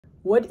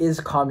What is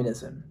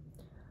communism?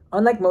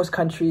 Unlike most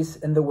countries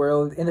in the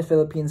world, in the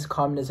Philippines,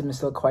 communism is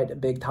still quite a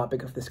big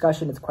topic of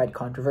discussion. It's quite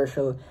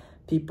controversial.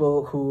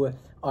 People who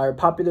are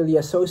popularly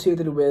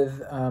associated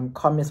with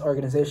communist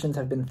organizations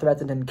have been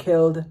threatened and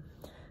killed,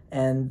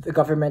 and the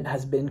government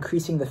has been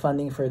increasing the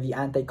funding for the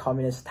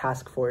anti-communist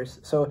task force.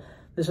 So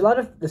there's a lot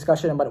of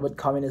discussion about what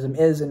communism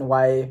is and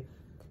why,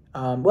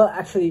 well,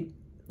 actually,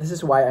 this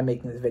is why I'm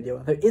making this video.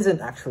 There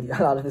isn't actually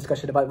a lot of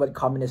discussion about what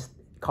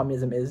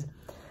communism is.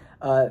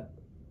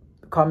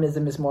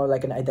 Communism is more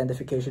like an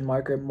identification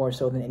marker, more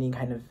so than any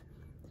kind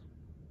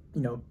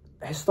of,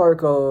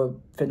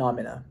 historical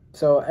phenomena.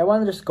 So I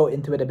want to just go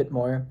into it a bit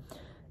more,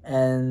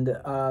 and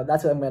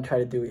that's what I'm going to try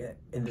to do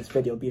in this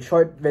video. It'll be a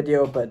short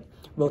video, but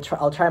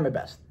I'll try my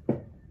best.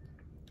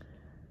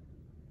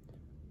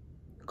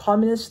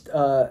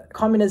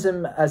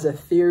 Communism as a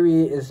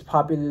theory is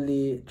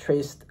popularly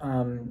traced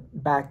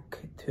back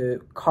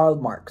to Karl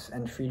Marx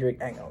and Friedrich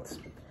Engels.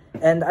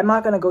 And I'm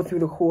not going to go through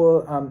the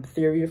whole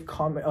theory of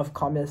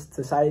communist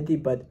society,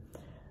 but,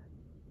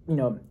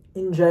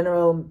 in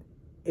general,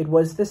 it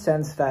was the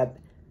sense that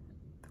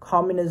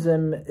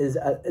communism is,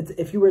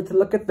 if you were to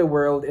look at the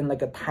world in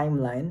like a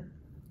timeline,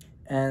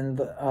 and,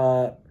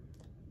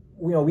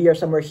 we are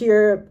somewhere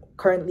here,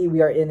 currently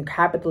we are in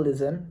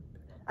capitalism.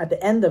 At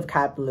the end of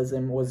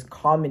capitalism was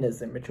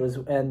communism,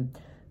 and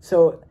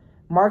so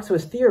Marx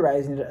was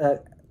theorizing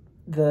that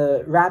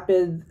the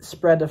rapid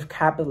spread of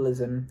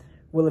capitalism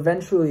will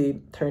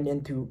eventually turn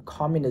into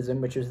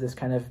communism, which is this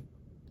kind of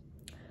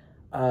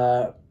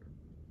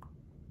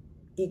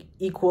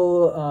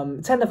equal,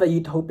 it's kind of a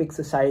utopic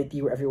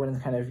society where everyone is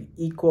kind of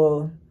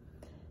equal,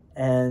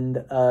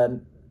 and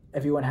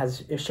everyone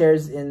has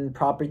shares in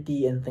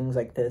property and things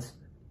like this.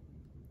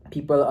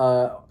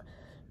 People,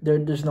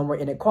 there's no more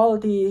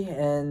inequality,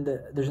 and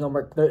there's no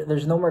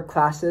more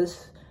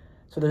classes,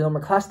 so there's no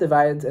more class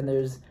divides, and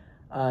there's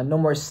no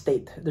more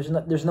state. There's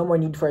no more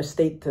need for a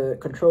state to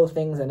control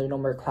things, and there's no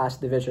more class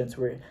divisions.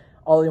 We're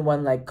all in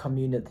one like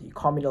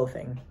communal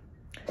thing.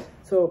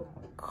 So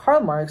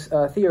Karl Marx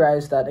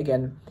theorized that,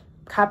 again,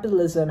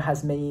 capitalism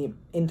has many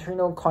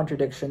internal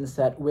contradictions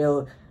that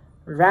will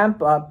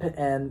ramp up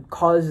and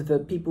cause the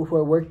people who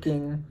are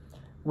working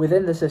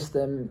within the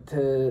system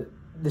to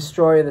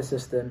destroy the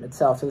system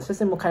itself. So the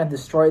system will kind of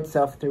destroy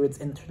itself through its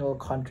internal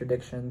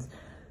contradictions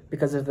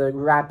because of the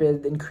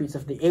rapid increase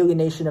of the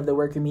alienation of the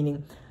worker,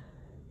 meaning,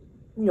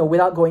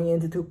 without going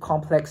into too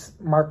complex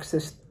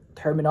Marxist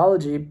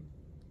terminology,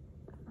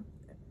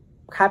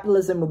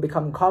 capitalism will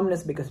become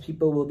communist because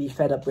people will be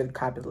fed up with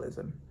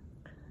capitalism.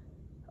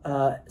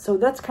 So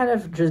that's kind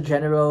of just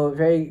general,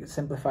 very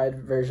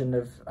simplified version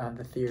of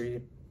the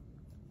theory.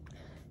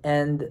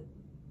 And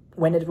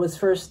when it was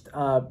first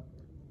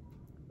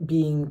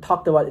being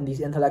talked about in these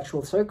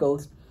intellectual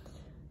circles,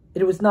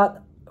 it was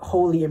not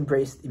wholly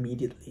embraced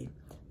immediately.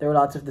 There were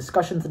lots of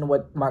discussions on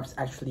what Marx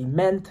actually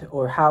meant,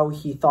 or how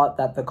he thought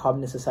that the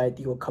communist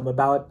society will come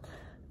about.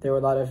 There were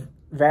a lot of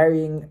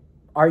varying,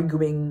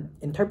 arguing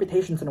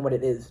interpretations on what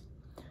it is.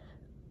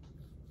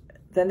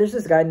 Then there's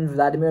this guy named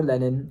Vladimir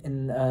Lenin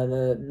in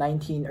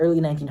the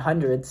early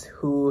 1900s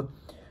who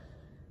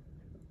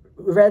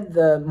read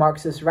the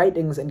Marxist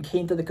writings and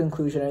came to the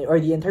conclusion, or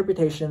the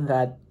interpretation,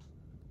 that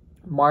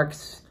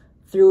Marx,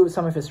 through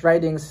some of his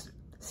writings,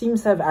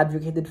 seems to have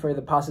advocated for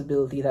the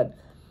possibility that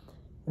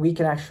we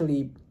can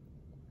actually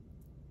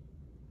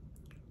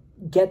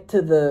get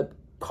to the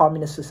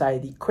communist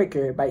society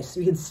quicker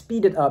we can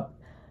speed it up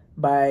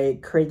by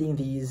creating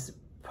these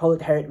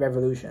proletariat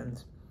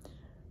revolutions.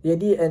 The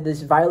idea, and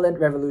these violent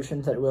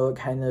revolutions that will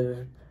kind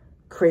of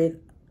create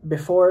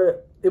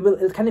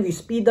you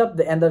speed up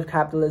the end of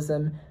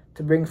capitalism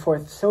to bring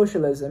forth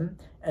socialism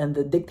and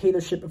the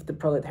dictatorship of the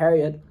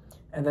proletariat,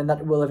 and then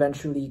that will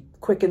eventually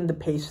quicken the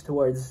pace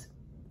towards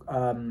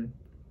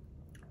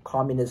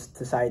communist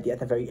society at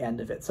the very end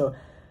of it. So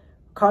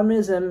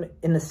communism,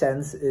 in a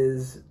sense,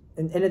 is,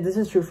 and this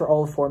is true for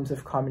all forms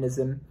of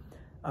communism,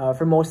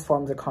 for most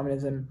forms of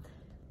communism,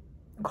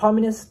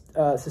 communist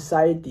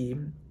society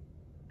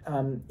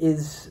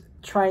is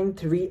trying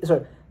to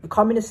the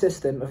communist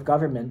system of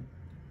government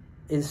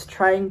is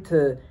trying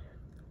to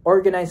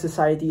organize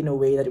society in a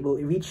way that it will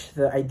reach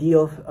the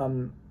ideal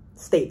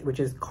state, which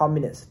is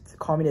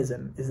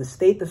communism is the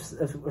state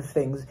of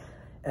things,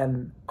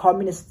 and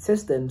communist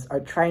systems are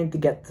trying to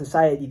get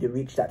society to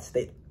reach that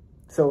state.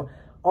 So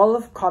all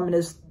of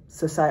communist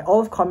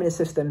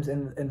systems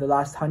in the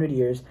last 100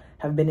 years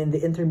have been in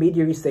the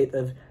intermediary state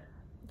of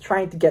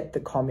trying to get to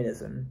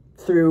communism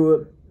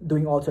through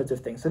doing all sorts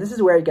of things. So this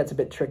is where it gets a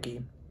bit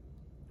tricky.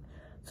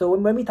 So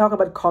when we talk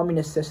about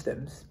communist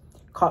systems,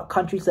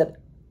 countries that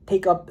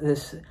take up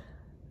this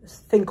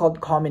thing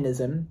called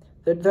communism,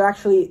 what they're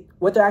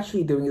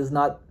actually doing is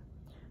not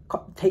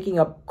taking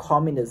up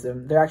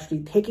communism. They're actually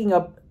taking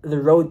up the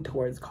road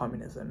towards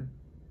communism.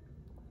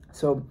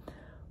 So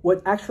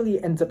what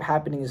actually ends up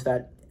happening is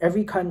that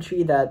every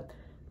country that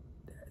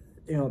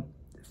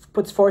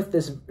puts forth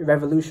this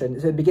revolution,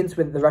 so it begins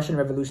with the Russian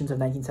revolutions of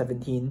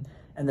 1917,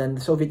 and then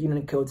the Soviet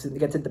Union gets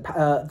into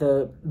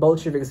the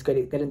Bolsheviks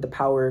get into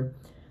power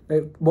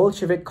the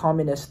Bolshevik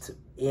communists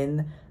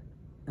in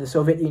the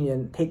Soviet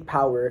Union take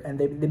power, and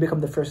they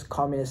become the first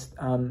communist.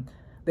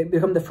 They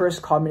become the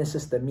first communist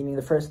system, meaning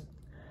the first.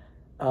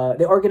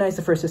 They organize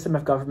the first system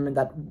of government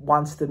that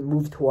wants to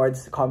move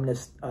towards the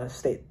communist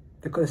state,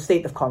 the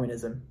state of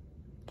communism.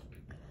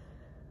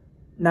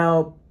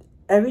 Now,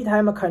 every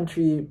time a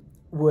country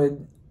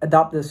would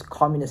adopt this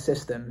communist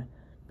system,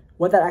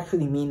 what that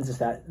actually means is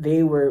that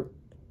they were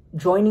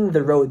joining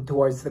the road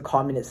towards the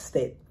communist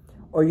state.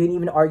 Or you can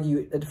even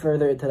argue it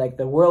further to like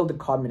the world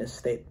communist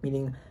state,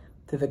 meaning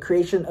to the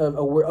creation of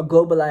a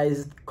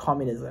globalized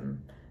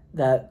communism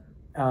that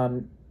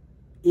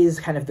is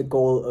kind of the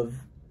goal of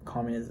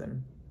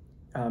communism.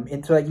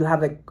 And so like you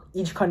have like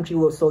each country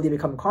will slowly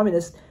become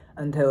communist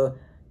until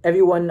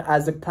everyone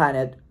as a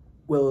planet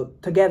will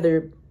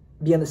together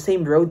be on the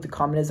same road to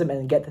communism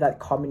and get to that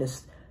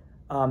communist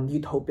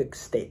utopic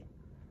state.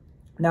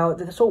 Now,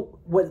 so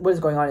what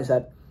is going on is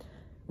that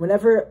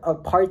whenever a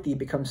party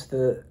gets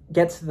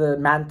the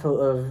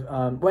mantle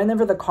of,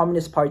 whenever the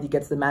Communist Party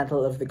gets the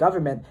mantle of the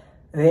government,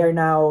 they are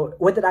now,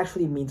 what that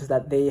actually means is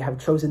that they have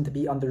chosen to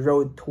be on the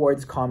road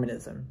towards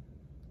communism.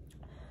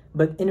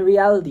 But in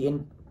reality,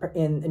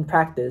 in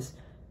practice,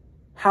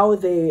 how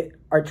they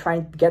are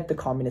trying to get the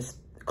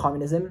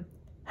communism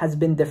has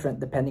been different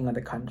depending on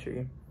the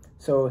country.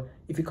 So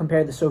if you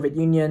compare the Soviet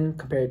Union,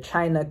 compare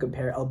China,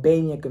 compare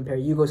Albania, compare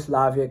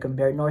Yugoslavia,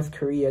 compare North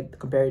Korea,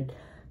 compared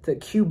to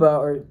Cuba,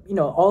 or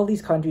all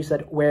these countries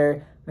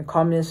where the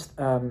Communist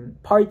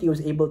Party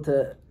was able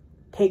to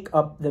take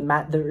up the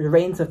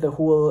reins of the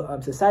whole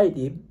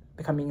society,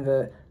 becoming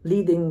the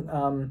leading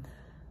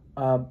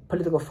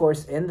political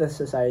force in the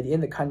society, in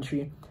the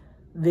country,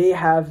 they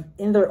have,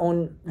 in their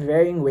own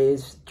varying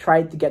ways,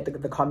 tried to get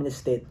the communist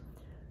state.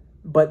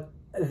 But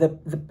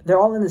they're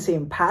all in the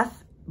same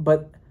path,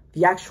 but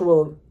the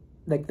actual,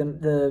 like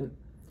the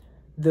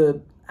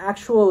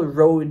actual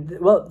road,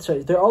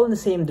 they're all in the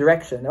same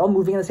direction. They're all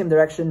moving in the same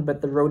direction,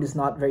 but the road is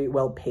not very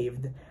well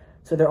paved.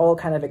 So they're all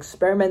kind of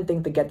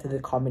experimenting to get to the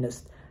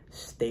communist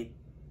state.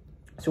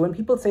 So when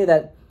people say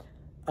that,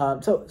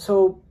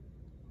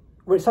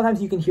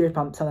 sometimes you can hear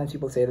sometimes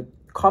people say that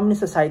communist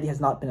society has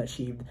not been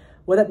achieved.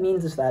 What that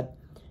means is that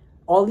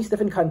all these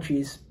different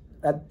countries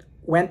that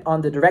went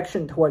on the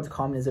direction towards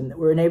communism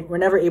were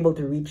never able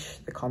to reach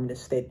the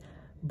communist state.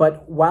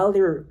 But while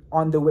they were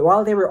on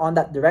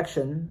that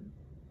direction,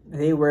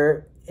 they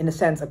were, in a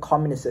sense, a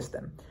communist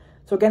system.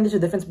 So again, there's a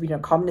difference between a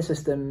communist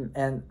system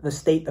and the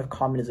state of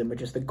communism,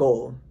 which is the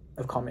goal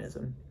of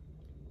communism.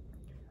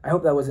 I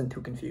hope that wasn't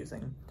too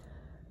confusing.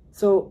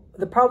 So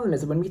the problem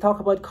is, when we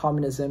talk about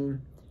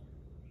communism,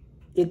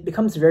 it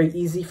becomes very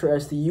easy for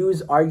us to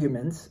use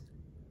arguments,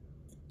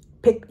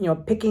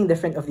 picking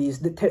different of these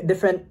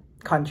different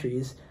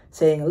countries,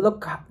 saying,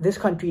 look, this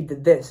country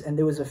did this, and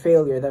there was a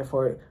failure,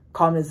 therefore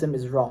communism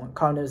is wrong,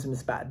 communism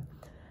is bad.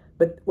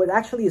 But what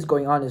actually is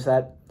going on is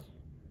that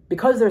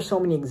because there are so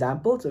many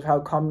examples of how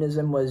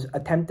communism was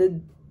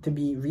attempted to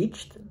be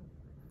reached,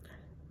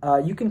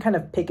 you can kind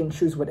of pick and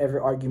choose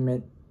whatever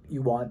argument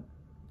you want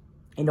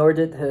in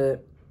order to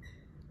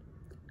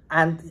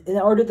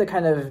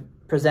kind of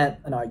present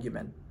an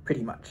argument,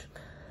 pretty much.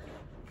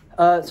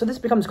 So this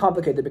becomes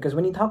complicated because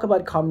when you talk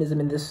about communism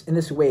in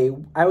this way,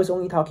 I was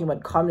only talking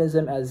about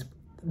communism as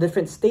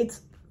different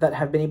states that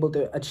have been able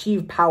to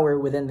achieve power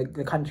within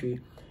the country.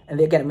 And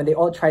when they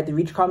all tried to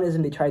reach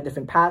communism, they tried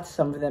different paths.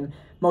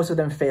 Most of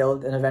them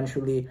failed, and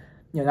eventually,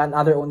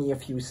 now there are only a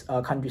few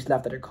countries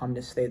left that are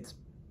communist states,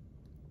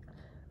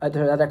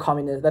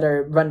 that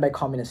are run by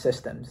communist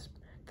systems.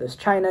 There's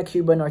China,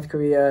 Cuba, North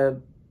Korea,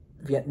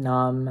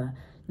 Vietnam,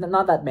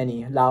 not that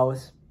many,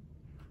 Laos.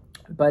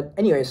 But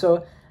anyway,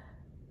 so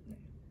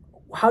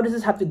how does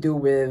this have to do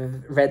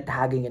with red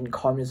tagging and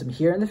communism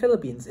here in the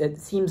Philippines? It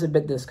seems a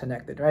bit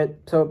disconnected, right?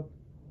 So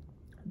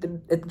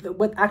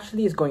what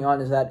actually is going on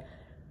is that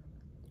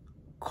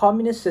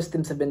communist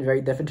systems have been very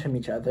different from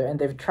each other, and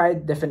they've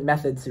tried different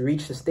methods to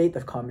reach the state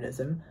of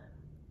communism.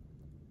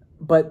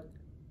 But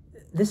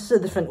this is a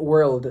different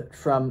world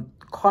from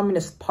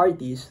communist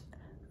parties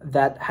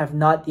that have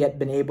not yet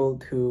been able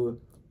to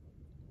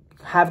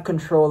have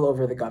control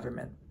over the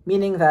government.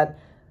 Meaning that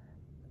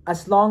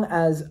as long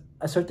as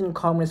a certain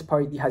communist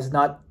party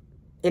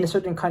in a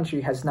certain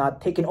country has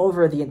not taken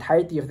over the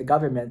entirety of the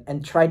government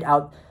and tried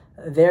out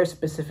their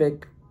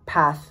specific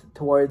path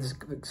towards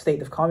the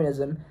state of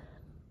communism,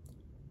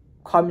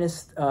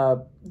 communist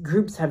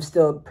groups have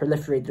still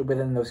proliferated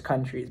within those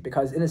countries.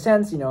 Because in a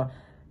sense,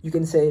 you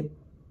can say,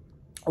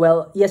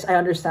 well, yes, I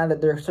understand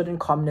that there are certain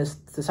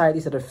communist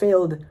societies that have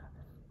failed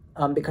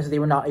because they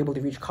were not able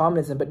to reach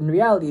communism, but in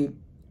reality,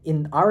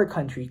 in our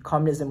country,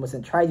 communism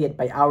wasn't tried yet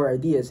by our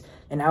ideas,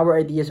 and our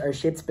ideas are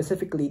shaped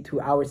specifically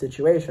to our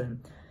situation.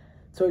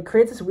 So it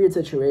creates this weird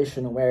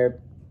situation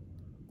where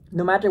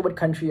no matter what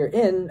country you're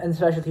in, and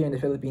especially here in the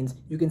Philippines,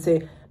 you can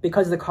say,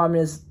 because the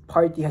Communist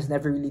Party has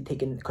never really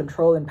taken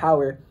control and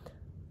power,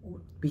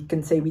 we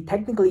can say we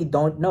technically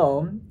don't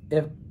know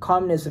if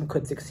communism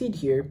could succeed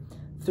here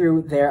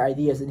through their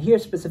ideas. And here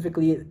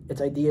specifically, it's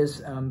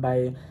ideas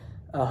by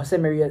Jose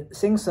Maria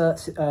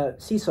Sison,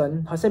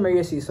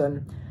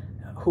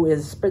 who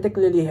is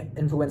particularly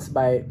influenced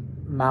by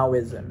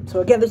Maoism. So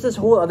again, there's this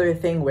whole other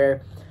thing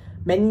where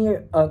many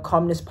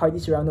communist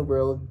parties around the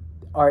world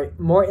are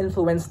more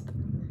influenced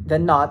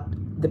than not.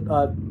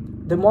 So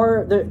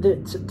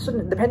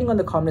depending on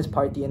the communist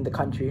party in the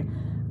country,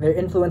 they're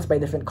influenced by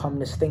different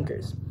communist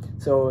thinkers.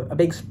 So a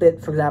big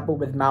split, for example,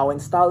 with Mao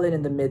and Stalin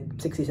in the mid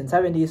 60s and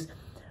 70s,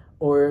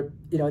 or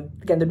again,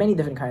 there are many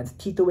different kinds.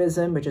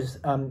 Titoism, which is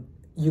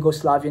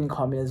Yugoslavian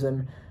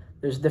communism.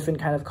 There's different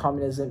kind of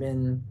communism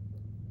in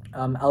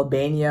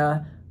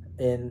Albania,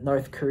 in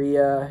North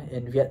Korea,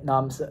 in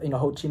Vietnam,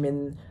 Ho Chi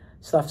Minh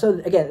stuff.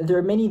 So again, there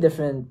are many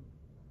different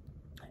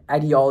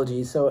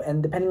ideologies. So,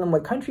 and depending on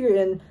what country you're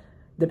in,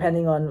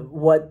 depending on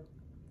what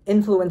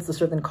influenced the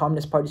certain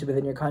communist parties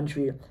within your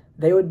country,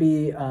 they would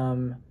be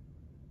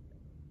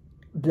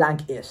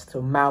blankist,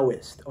 so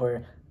Maoist,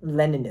 or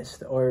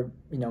Leninist, or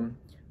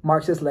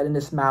Marxist,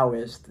 Leninist,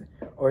 Maoist.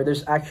 Or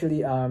there's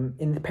actually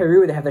in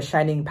Peru they have the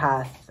Shining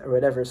Path or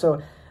whatever.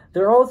 So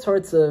there are all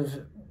sorts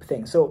of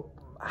things. So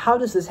how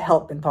does this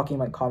help in talking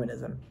about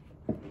communism?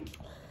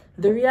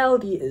 The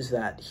reality is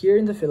that here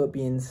in the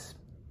Philippines,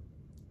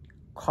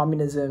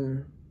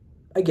 communism,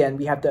 again,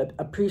 we have to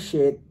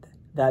appreciate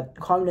that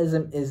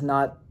communism is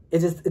not,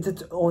 it's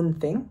its own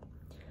thing.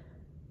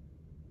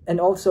 And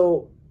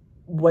also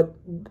what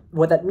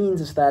that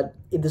means is that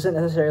it does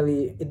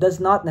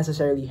not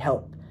necessarily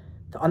help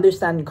to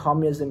understand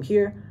communism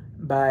here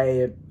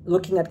by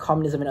looking at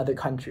communism in other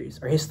countries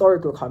or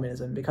historical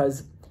communism,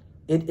 because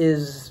it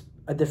is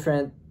a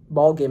different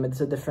ballgame.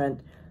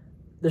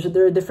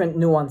 There are different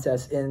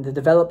nuances in the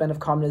development of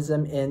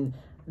communism, in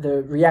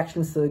the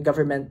reactions to the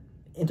government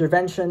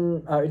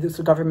intervention,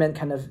 to government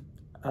kind of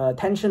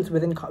tensions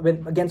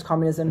against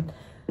communism.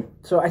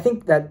 So I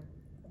think that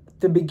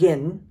to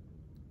begin,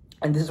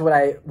 and this is what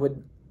I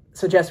would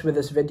suggest with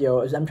this video,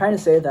 is I'm trying to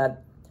say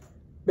that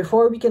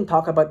before we can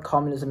talk about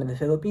communism in the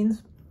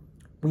Philippines,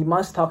 we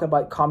must talk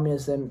about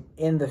communism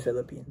in the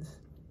Philippines.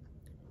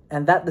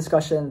 And that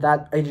discussion,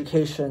 that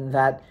education,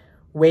 that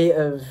way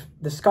of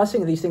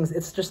discussing these things,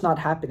 it's just not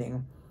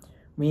happening.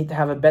 We need to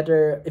have a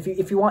better,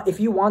 if you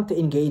want to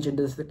engage in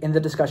the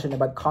discussion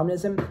about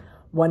communism,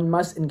 one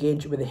must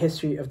engage with the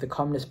history of the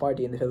Communist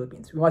Party in the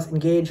Philippines. We must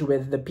engage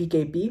with the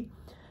PKP,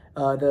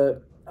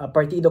 the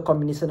Partido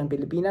Comunista ng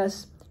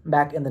Pilipinas,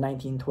 back in the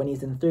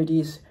 1920s and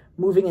 30s,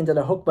 moving into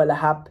the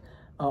Hukbalahap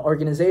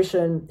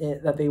organization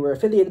that they were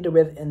affiliated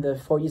with in the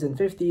 40s and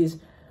 50s.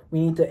 We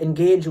need to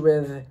engage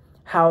with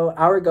how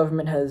our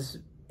government has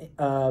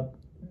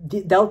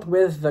dealt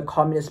with the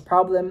communist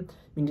problem.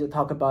 We need to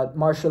talk about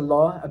martial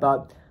law,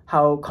 about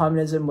how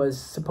communism was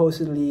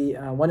supposedly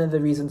one of the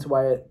reasons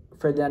why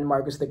Ferdinand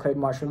Marcos declared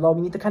martial law.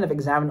 We need to kind of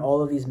examine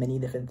all of these many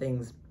different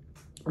things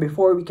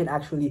before we can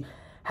actually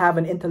have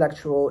an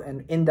intellectual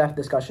and in-depth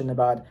discussion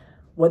about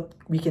what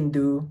we can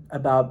do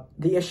about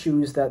the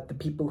issues that the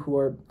people who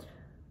are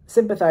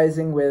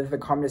sympathizing with the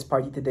Communist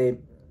Party today,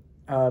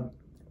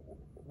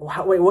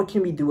 what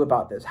can we do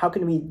about this? How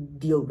can we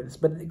deal with this?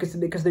 But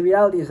because the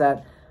reality is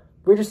that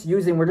we're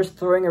just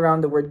throwing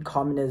around the word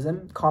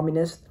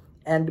communist,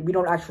 and we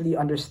don't actually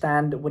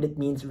understand what it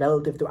means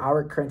relative to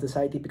our current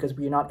society because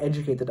we're not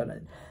educated on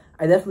it.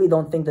 I definitely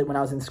don't think that when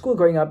I was in school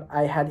growing up,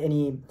 I had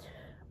any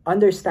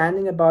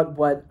understanding about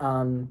what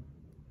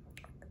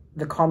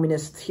the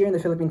communists here in the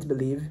Philippines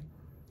believe.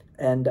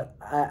 And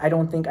I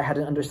don't think I had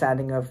an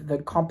understanding of the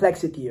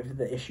complexity of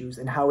the issues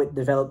and how it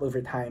developed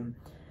over time.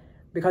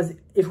 Because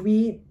if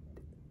we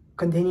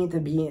continue to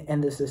be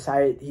in this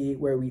society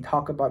where we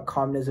talk about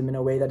communism in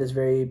a way that is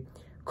very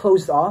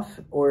closed off,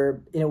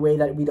 or in a way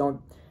that we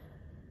don't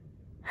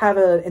have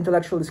an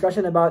intellectual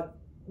discussion about,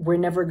 we're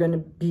never going to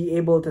be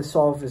able to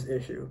solve this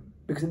issue.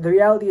 Because the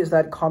reality is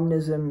that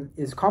communism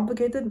is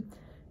complicated,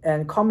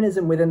 and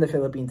communism within the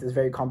Philippines is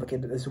very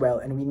complicated as well.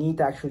 And we need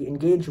to actually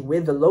engage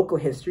with the local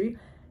history,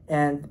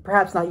 and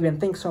perhaps not even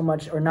think so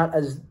much or not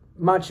as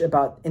much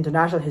about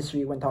international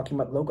history when talking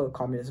about local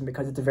communism,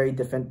 because it's a very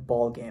different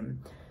ball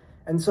game.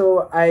 And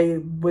so I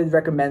would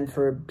recommend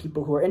for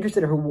people who are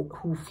interested, or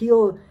who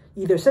feel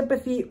either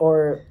sympathy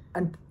or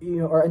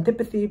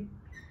antipathy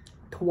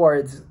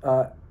towards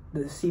the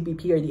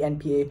CPP or the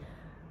NPA,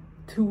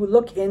 to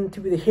look into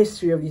the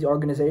history of these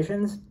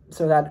organizations,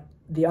 so that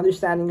the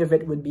understanding of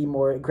it would be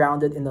more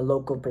grounded in the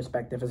local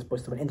perspective as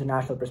opposed to an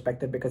international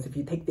perspective. Because if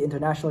you take the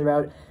international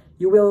route,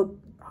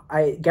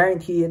 I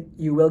guarantee it,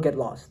 you will get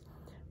lost.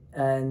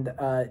 And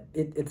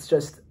it's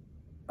just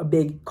a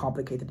big,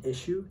 complicated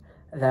issue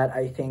that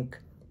I think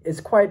is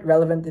quite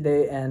relevant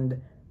today.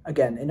 And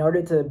again, in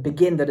order to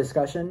begin the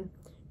discussion,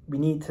 we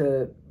need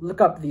to look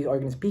up these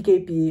organs,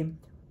 PKP,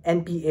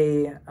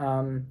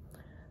 NPA,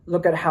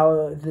 look at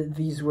how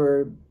these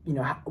were,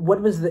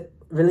 what was the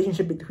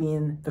relationship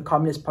between the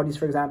communist parties,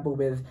 for example,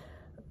 with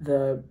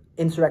the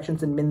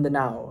insurrections in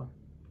Mindanao,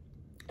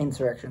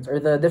 or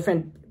the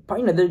different,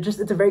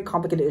 it's a very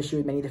complicated issue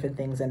with many different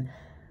things. And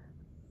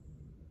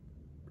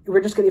if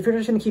you're just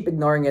gonna keep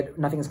ignoring it,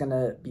 nothing's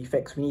gonna be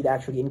fixed. We need to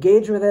actually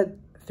engage with it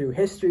through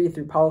history,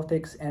 through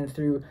politics, and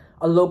through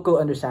a local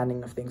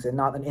understanding of things and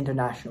not an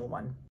international one.